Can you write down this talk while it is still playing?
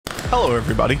Hello,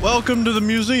 everybody. Welcome to the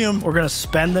museum. We're gonna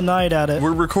spend the night at it.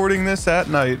 We're recording this at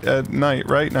night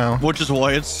right now. Which is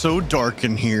why it's so dark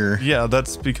in here. Yeah,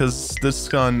 that's because the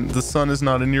sun is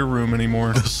not in your room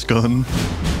anymore. The sun.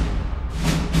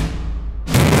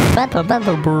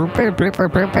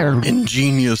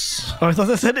 Ingenious. Oh, I thought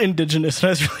that said indigenous, and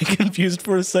I was really confused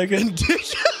for a second.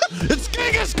 It's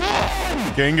Genghis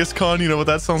Khan! Genghis Khan, you know what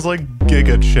that sounds like?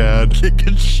 Giga Chad.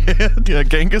 Giga Chad? Yeah,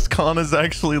 Genghis Khan is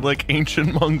actually like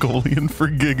ancient Mongolian for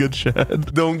Giga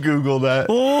Chad. Don't Google that.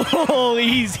 Oh,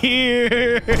 he's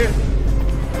here.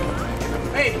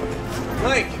 Hey,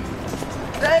 Mike.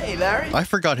 Hey, Larry. I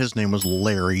forgot his name was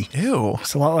Larry. Ew.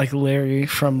 It's a lot like Larry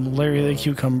from Larry the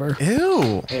Cucumber.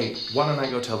 Ew. Hey, why don't I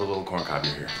go tell the little corn cob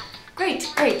you're here? Great,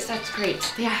 that's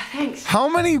great. Yeah, thanks. How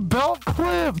many belt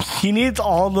clips? He needs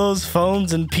all those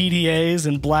phones and PDAs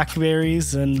and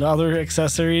Blackberries and other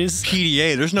accessories.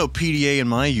 PDA. There's no PDA in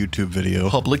my YouTube video.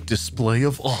 Public display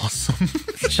of awesome.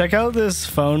 Check out this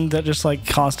phone that just like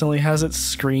constantly has its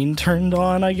screen turned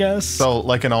on, I guess. So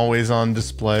like an always on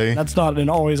display. That's not an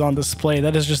always on display.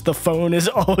 That is just the phone is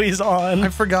always on. I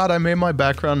forgot I made my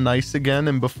background nice again,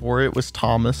 and before it was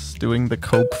Thomas doing the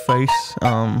cope face.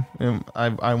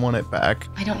 I want it back.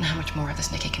 I don't know how much more of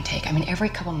this Nikki can take. I mean, every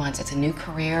couple months it's a new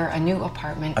career, a new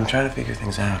apartment. I'm trying to figure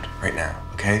things out right now,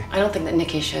 okay? I don't think that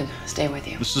Nikki should stay with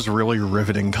you. This is really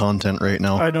riveting content right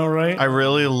now. I know, right? I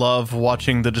really love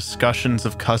watching the discussions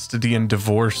of custody and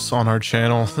divorce on our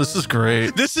channel. This is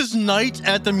great. This is night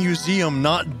at the museum,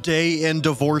 not day in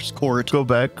divorce court. Go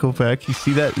back. You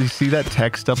see that? You see that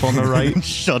text up on the right?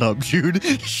 Shut up, Jude.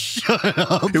 Shut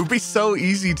up. It would be so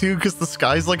easy too, because the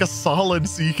sky's like a solid,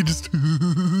 so you can just.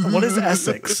 What is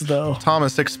Essex, though?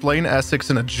 Thomas, explain Essex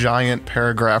in a giant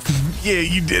paragraph. Yeah,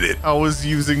 you did it. I was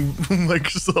using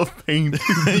Microsoft Paint.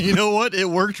 You know what? It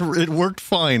worked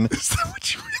fine. Is that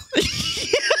what you really?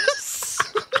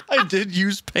 Yes! I did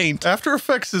use Paint. After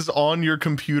Effects is on your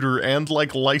computer and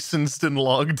like licensed and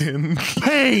logged in.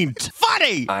 Paint!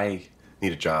 Funny! I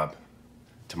need a job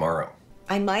tomorrow.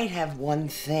 I might have one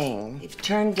thing. They've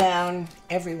turned down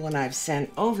everyone I've sent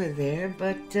over there,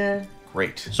 but,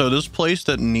 Great. So this place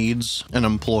that needs an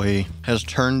employee has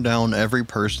turned down every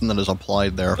person that has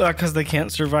applied there. Because they can't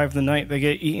survive the night. They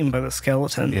get eaten by the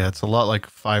skeleton. Yeah, it's a lot like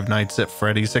Five Nights at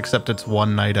Freddy's, except it's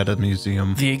one night at a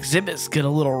museum. The exhibits get a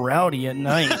little rowdy at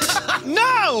night.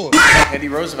 No! Teddy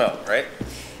Roosevelt, right?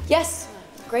 Yes,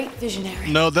 great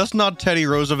visionary. No, that's not Teddy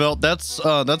Roosevelt.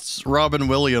 That's Robin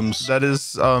Williams. That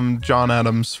is John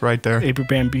Adams right there.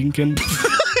 Abraham Lincoln.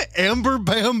 Amber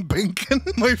Bam Binkin.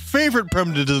 My favorite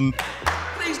president.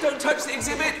 Please don't touch the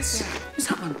exhibits. What's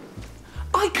happening?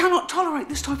 I cannot tolerate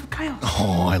this type of chaos.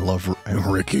 Oh, I love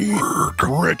Ricky.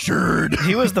 Richard.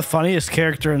 He was the funniest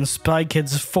character in Spy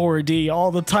Kids 4D all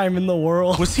the time in the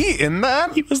world. Was he in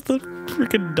that? He was the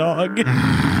freaking dog.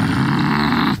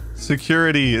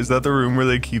 Security. Is that the room where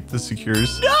they keep the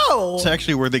secures? No! It's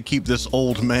actually where they keep this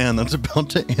old man that's about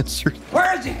to answer.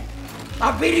 Where is he?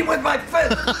 I'll beat him with my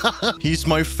fist. He's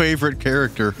my favorite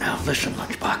character. Now listen,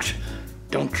 Lunchbox.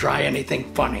 Don't try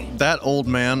anything funny. That old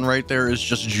man right there is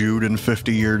just Jude in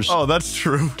 50 years. Oh, that's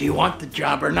true. Do you want the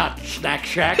job or not, Snack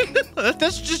Shack?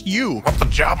 That's just you. Want the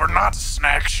job or not,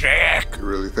 Snack Shack? You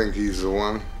really think he's the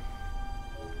one?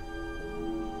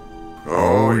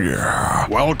 Oh, yeah.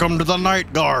 Welcome to the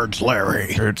Night Guards,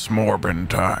 Larry. It's Morbin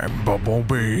time,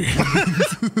 Bumblebee.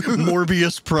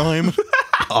 Morbius Prime.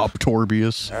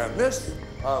 Optorbius. And this,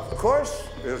 of course,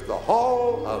 is the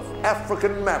Hall of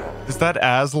African Metal. Is that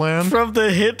Aslan? From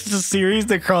the hit series,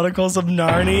 The Chronicles of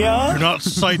Narnia. Do not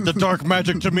cite the dark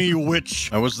magic to me, witch.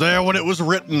 I was there when it was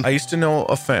written. I used to know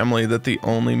a family that the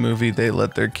only movie they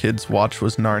let their kids watch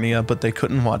was Narnia, but they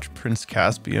couldn't watch Prince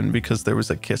Caspian because there was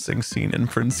a kissing scene in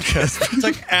Prince Caspian. It's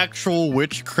like actual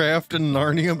witchcraft in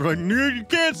Narnia, but like, you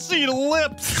can't see the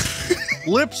lips.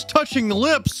 Lips touching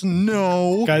lips,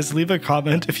 no. Guys, leave a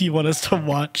comment if you want us to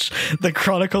watch The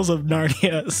Chronicles of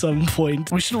Narnia at some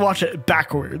point. We should watch it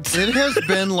backwards. It has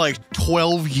been like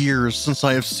 12 years since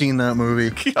I have seen that movie.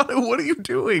 Kiana, what are you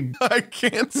doing? I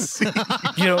can't see.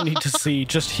 You don't need to see,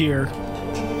 just hear.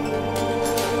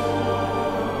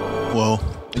 Whoa.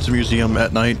 It's a museum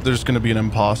at night. There's going to be an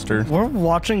imposter. We're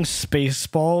watching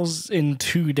Spaceballs in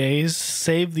 2 days.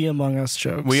 Save the Among Us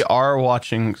jokes. We are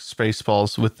watching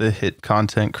Spaceballs with the hit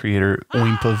content creator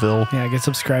Oimpaville. Yeah, get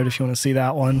subscribed if you want to see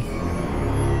that one.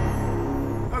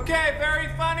 Okay, very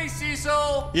funny,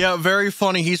 Cecil. Yeah, very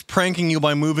funny. He's pranking you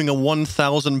by moving a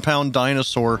 1,000-pound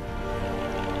dinosaur.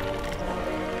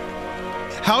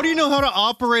 How do you know how to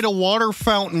operate a water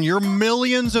fountain? You're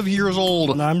millions of years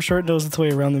old. And I'm sure it knows its way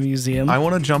around the museum. I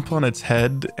want to jump on its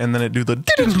head and then it do the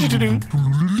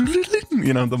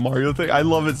You know, the Mario thing. I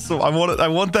love it so. I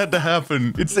want that to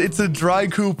happen. It's a dry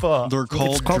Koopa. They're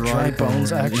called, It's called dry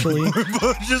bones, actually.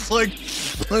 Just like,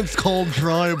 it's called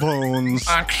dry bones.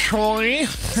 Actually,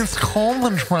 it's called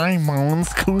the Dry Bones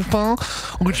Koopa,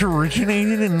 which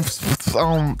originated in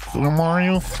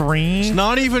Mario 3. It's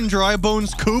not even dry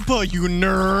bones Koopa, you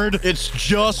nerd. It's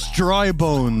just dry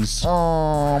bones.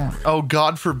 Oh,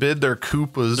 God forbid they're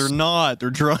Koopas. They're not. They're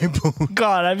dry bones.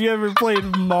 God, have you ever played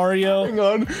Mario? Hang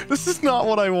on, this is not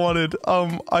what I wanted.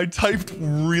 I typed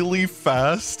really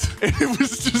fast, and it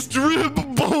was just drip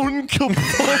bone Koopa.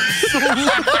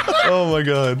 Oh my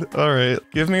God! All right,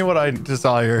 give me what I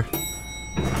desire.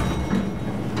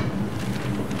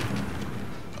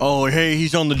 Oh, hey,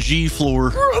 he's on the G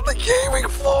floor. We're on the gaming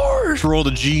floor. That's where all the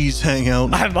G's hang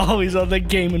out. I'm always on the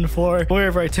gaming floor.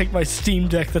 Wherever I take my Steam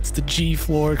Deck, that's the G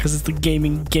floor because it's the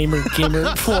gamer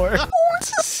floor. Oh,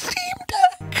 it's a Steam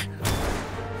Deck.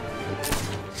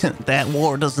 That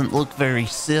war doesn't look very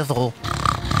civil.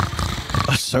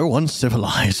 So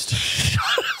uncivilized.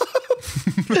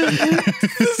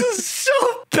 This is so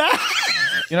bad.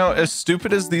 You know, as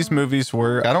stupid as these movies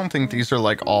were, I don't think these are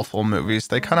like awful movies.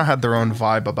 They kind of had their own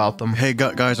vibe about them. Hey,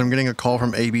 guys, I'm getting a call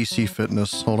from ABC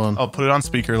Fitness. Hold on. I'll put it on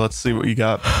speaker. Let's see what you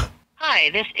got. Hi,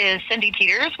 this is Cindy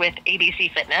Teeters with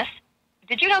ABC Fitness.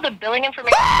 Did you know the billing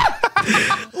information?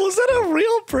 Was that a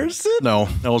real person? No,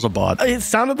 that was a bot. It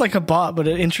sounded like a bot, but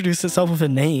it introduced itself with a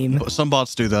name. Some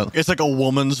bots do that. It's like a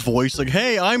woman's voice, like,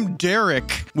 hey, I'm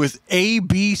Derek with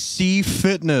ABC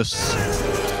Fitness.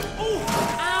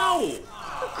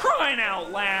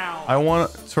 I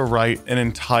want to write an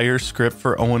entire script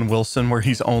for Owen Wilson where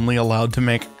he's only allowed to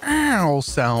make ow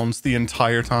sounds the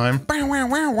entire time. Bow, wow,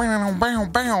 wow, wow, bow,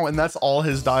 bow. And that's all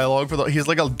his dialogue for he's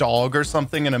like a dog or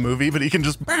something in a movie, but he can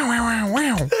just bow, wow, wow,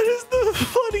 wow. That is the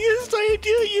funniest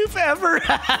idea you've ever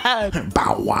had.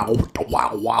 Bow, wow,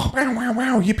 wow, wow. Bow, wow,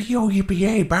 wow, yippee, oh,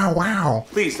 yippee, bow, wow.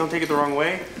 Please don't take it the wrong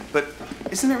way, but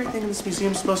isn't everything in this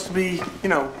museum supposed to be, you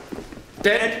know,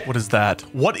 dead? What is that?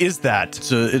 What is that?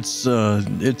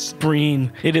 It's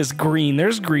Green. It is green.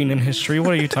 There's green in history.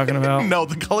 What are you talking about? No,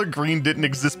 the color green didn't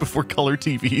exist before color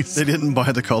TVs. They didn't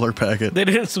buy the color packet. They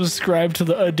didn't subscribe to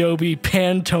the Adobe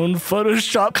Pantone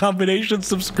Photoshop combination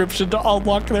subscription to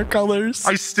unlock their colors.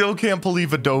 I still can't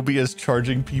believe Adobe is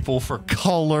charging people for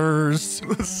colors.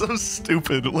 It's so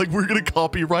stupid. Like, we're gonna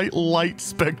copyright light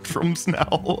spectrums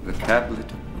now. The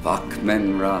tablet of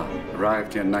Akhmen-Ra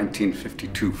arrived here in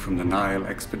 1952 from the Nile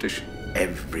expedition.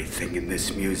 Everything in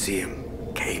this museum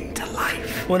came to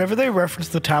life. Whenever they reference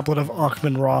the tablet of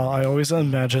Akhmen-Ra, I always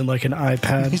imagine like an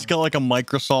iPad. He's got like a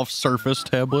Microsoft Surface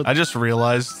tablet. I just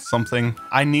realized something.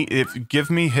 Give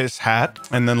me his hat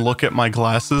and then look at my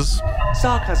glasses.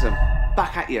 Sarcasm.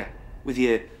 Back at you with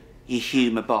your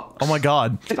humor box. Oh my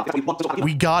God.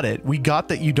 We got it. We got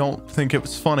that you don't think it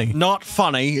was funny. Not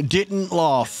funny. Didn't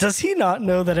laugh. Does he not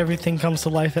know that everything comes to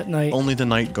life at night? Only the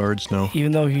night guards know.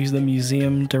 Even though he's the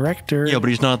museum director. Yeah, but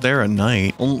he's not there at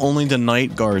night. Only the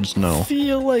night guards know. I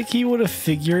feel like he would have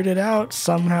figured it out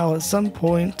somehow at some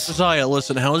point. Josiah,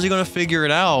 listen, how is he going to figure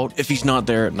it out if he's not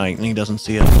there at night and he doesn't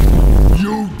see it?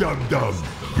 You dum-dum.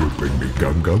 You bring me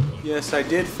gum-gum? Yes, I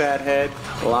did, fathead.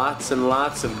 Lots and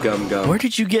lots of gum-gum. Where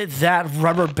did you get that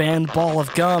rubber band ball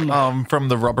of gum? From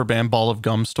the rubber band ball of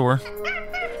gum store.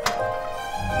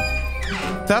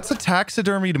 That's a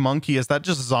taxidermied monkey. Is that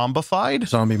just zombified?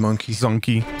 Zombie monkey.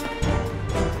 Zunky.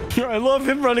 I love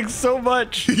him running so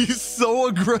much. He's so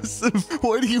aggressive.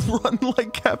 Why do you run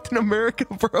like Captain America,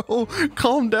 bro?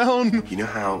 Calm down. You know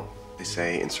how they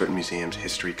say in certain museums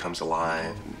history comes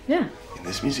alive? Yeah. In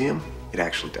this museum, it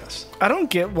actually does. I don't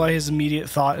get why his immediate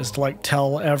thought is to like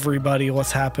tell everybody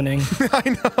what's happening. I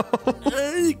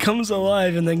know. He comes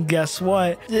alive and then guess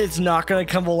what? It's not gonna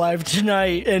come alive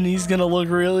tonight and he's gonna look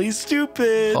really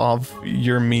stupid.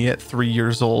 You're me at 3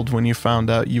 years old when you found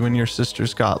out you and your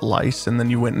sisters got lice, and then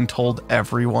you went and told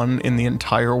everyone in the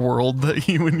entire world that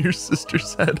you and your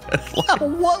sisters had lice.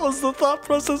 What was the thought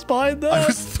process behind that? I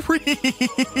was 3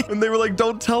 and they were like,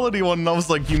 don't tell anyone, and I was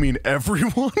like, you mean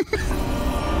everyone?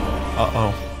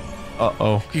 Uh-oh.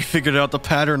 Uh-oh. He figured out the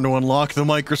pattern to unlock the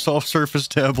Microsoft Surface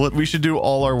tablet. We should do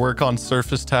all our work on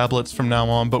Surface tablets from now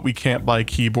on, but we can't buy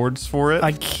keyboards for it.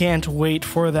 I can't wait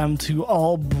for them to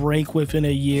all break within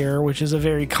a year, which is a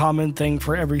very common thing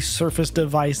for every Surface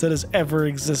device that has ever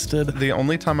existed. The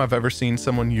only time I've ever seen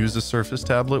someone use a Surface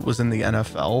tablet was in the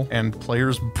NFL, and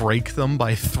players break them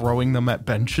by throwing them at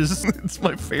benches. It's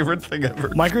my favorite thing ever.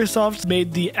 Microsoft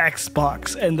made the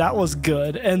Xbox, and that was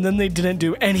good, and then they didn't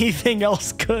do anything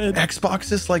else good.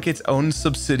 Xbox is like its own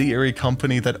subsidiary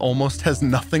company that almost has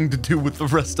nothing to do with the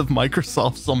rest of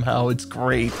Microsoft somehow. It's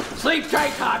great. Sleep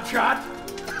tight, hotshot.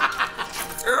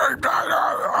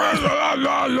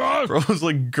 Bro was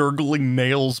like gurgling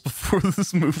nails before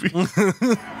this movie.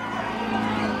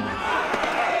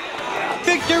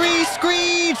 Victory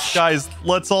screech! Guys,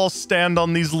 let's all stand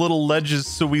on these little ledges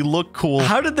so we look cool.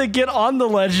 How did they get on the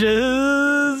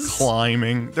ledges?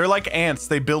 Climbing. They're like ants.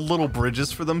 They build little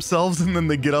bridges for themselves and then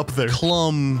they get up there.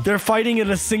 They're fighting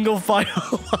in a single file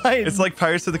line. It's like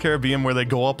Pirates of the Caribbean where they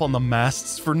go up on the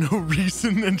masts for no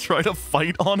reason and try to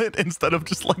fight on it instead of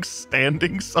just like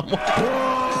standing somewhere.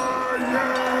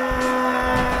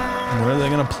 Where are they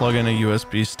gonna plug in a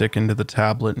USB stick into the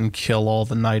tablet and kill all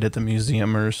the Night at the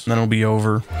Museumers? And then it'll be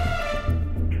over.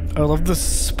 I love the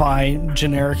spy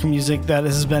generic music that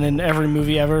has been in every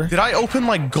movie ever. Did I open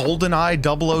like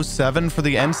GoldenEye 007 for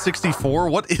the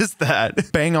N64? What is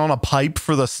that? Bang on a pipe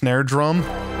for the snare drum?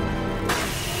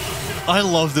 I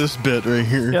love this bit right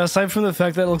here. Yeah, aside from the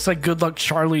fact that it looks like Good Luck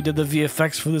Charlie did the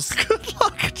VFX for this. Good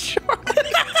Luck Charlie.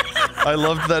 I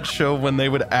loved that show when they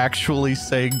would actually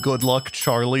say Good Luck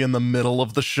Charlie in the middle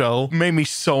of the show. Made me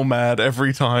so mad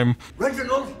every time.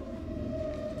 Reginald,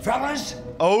 fellas.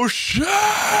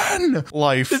 Ocean!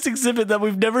 Life. This exhibit that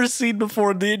we've never seen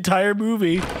before in the entire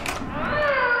movie.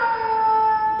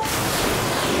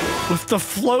 With the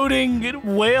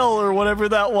floating whale or whatever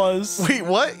that was. Wait,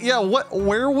 what? Yeah, what?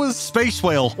 Where was Space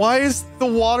whale? Why is the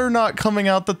water not coming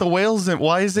out that the whale's in?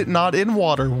 Why is it not in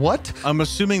water? What? I'm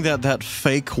assuming that that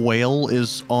fake whale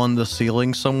is on the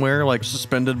ceiling somewhere, like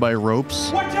suspended by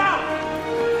ropes. Watch out!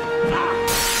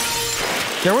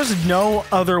 There was no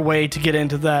other way to get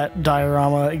into that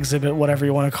diorama exhibit, whatever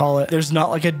you want to call it. There's not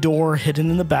like a door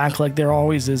hidden in the back like there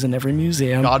always is in every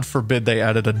museum. God forbid they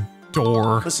added a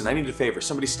door. Listen, I need a favor.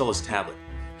 Somebody stole his tablet.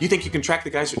 You think you can track the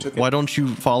guys who took it? Why don't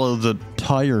you follow the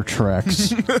tire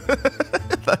tracks?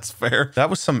 That's fair.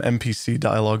 That was some NPC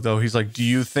dialogue, though. He's like, do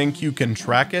you think you can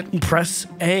track it? Press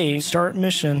A, start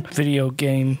mission, video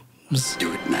games.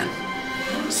 Do it, man.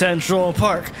 Central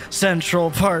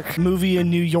Park, movie in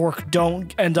New York,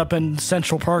 don't end up in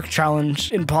Central Park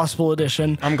challenge, Impossible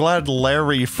Edition. I'm glad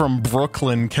Larry from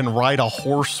Brooklyn can ride a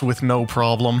horse with no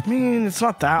problem. I mean, it's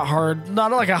not that hard.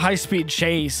 Not like a high-speed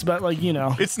chase, but like, you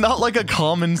know. It's not like a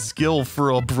common skill for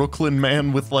a Brooklyn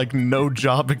man with like no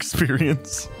job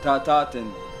experience.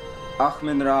 Tataten,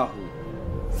 Achmen Rahu.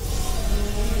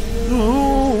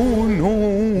 Oh,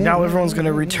 no. Now everyone's going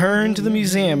to return to the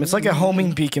museum. It's like a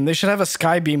homing beacon. They should have a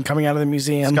sky beam coming out of the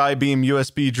museum. Sky beam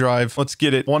USB drive. Let's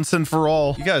get it once and for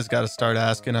all. You guys got to start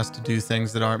asking us to do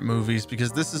things that aren't movies,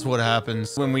 because this is what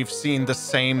happens when we've seen the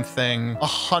same thing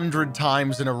 100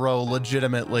 times in a row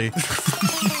legitimately.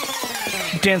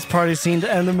 Dance party scene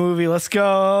to end the movie. Let's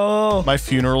go. My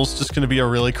funeral's just going to be a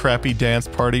really crappy dance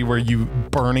party where you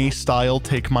Bernie style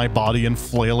take my body and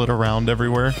flail it around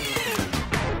everywhere.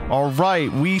 All right,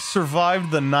 we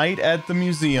survived the night at the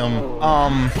museum.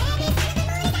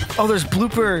 Oh, there's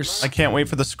bloopers. I can't wait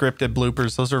for the scripted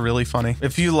bloopers. Those are really funny.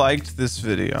 If you liked this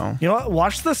video, you know what?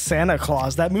 Watch the Santa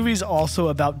Claus. That movie's also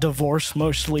about divorce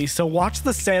mostly. So watch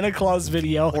the Santa Claus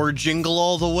video. Or Jingle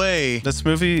All the Way. This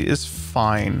movie is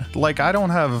fine. Like, I don't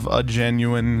have a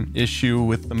genuine issue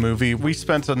with the movie. We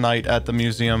spent a night at the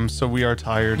museum, so we are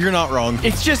tired. You're not wrong.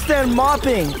 It's just them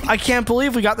mopping. I can't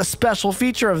believe we got the special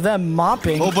feature of them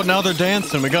mopping. Oh, but now they're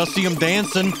dancing. We gotta see them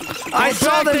dancing. I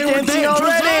saw them dancing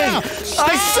already.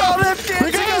 I saw them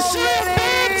dancing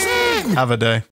already. Have a day.